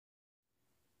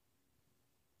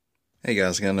Hey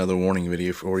guys, I got another warning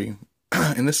video for you.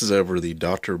 And this is over the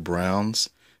Dr.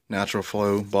 Brown's Natural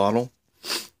Flow bottle.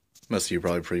 Most of you are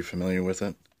probably pretty familiar with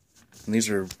it. And these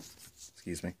are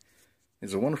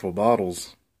wonderful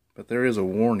bottles, but there is a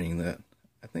warning that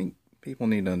I think people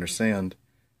need to understand.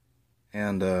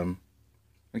 And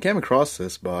I came across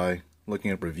this by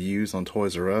looking up reviews on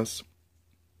Toys R Us.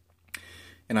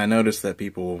 And I noticed that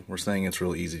people were saying it's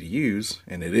real easy to use,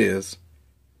 and it is.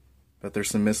 But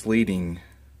there's some misleading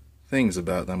things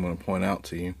about that I'm going to point out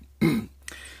to you.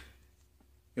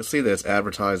 You'll see that it's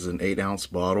advertised as an 8-ounce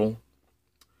bottle.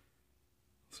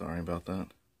 Sorry about that.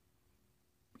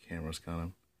 The camera's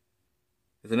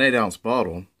it's an 8-ounce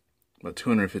bottle, about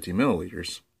 250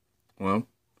 milliliters. Well,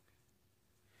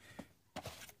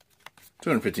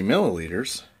 250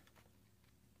 milliliters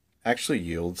actually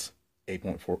yields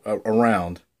 8.4,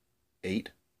 around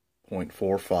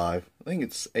 8.45. I think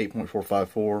it's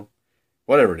 8.454,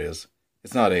 whatever it is.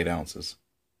 It's not 8 ounces.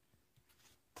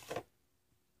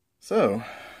 So,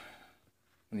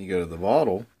 when you go to the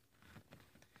bottle,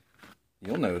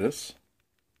 you'll notice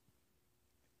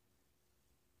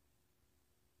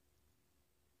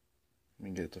let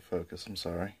me get it to focus, I'm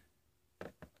sorry.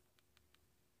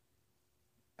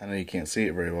 I know you can't see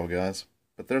it very well, guys,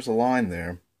 but there's a line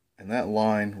there, and that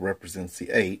line represents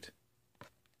the 8.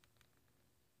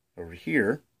 Over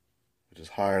here, which is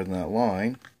higher than that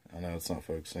line, I know it's not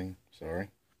focusing, sorry.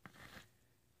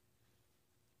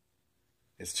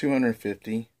 It's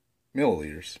 250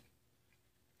 milliliters.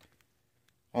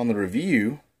 On the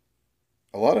review,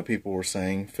 a lot of people were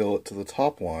saying fill it to the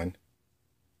top line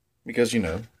because, you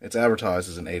know, it's advertised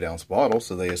as an 8-ounce bottle,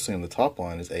 so they assume the top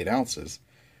line is 8 ounces.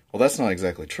 Well, that's not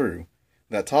exactly true.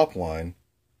 That top line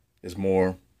is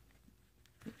more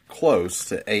close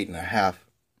to 8.5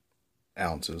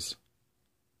 ounces.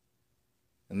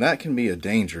 And that can be a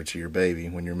danger to your baby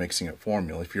when you're mixing up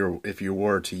formula. If you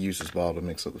were to use this bottle to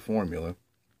mix up the formula,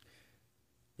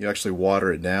 you actually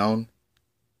water it down.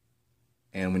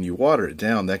 And when you water it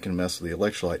down, that can mess with the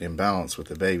electrolyte imbalance with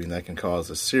the baby, and that can cause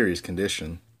a serious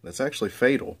condition that's actually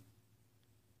fatal.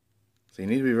 So you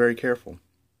need to be very careful.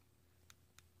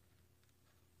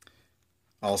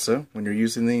 Also, when you're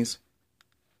using these,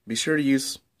 be sure to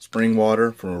use spring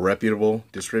water from a reputable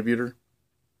distributor,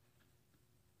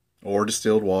 or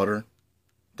distilled water.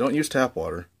 Don't use tap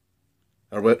water.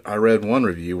 I read one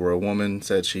review where a woman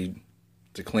said to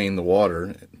clean the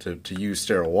water, to use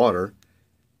sterile water,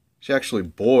 she actually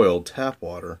boiled tap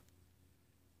water.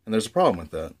 And there's a problem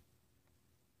with that.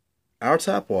 Our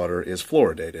tap water is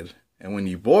fluoridated, and when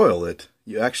you boil it,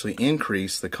 you actually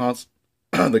increase the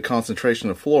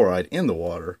concentration of fluoride in the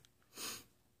water.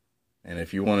 And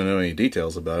if you want to know any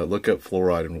details about it, look up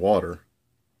fluoride in water,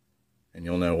 and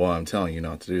you'll know why I'm telling you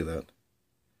not to do that.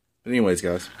 But anyways,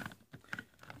 guys,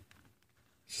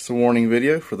 it's just a warning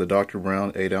video for the Dr.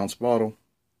 Brown 8-ounce bottle.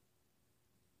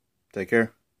 Take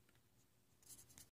care.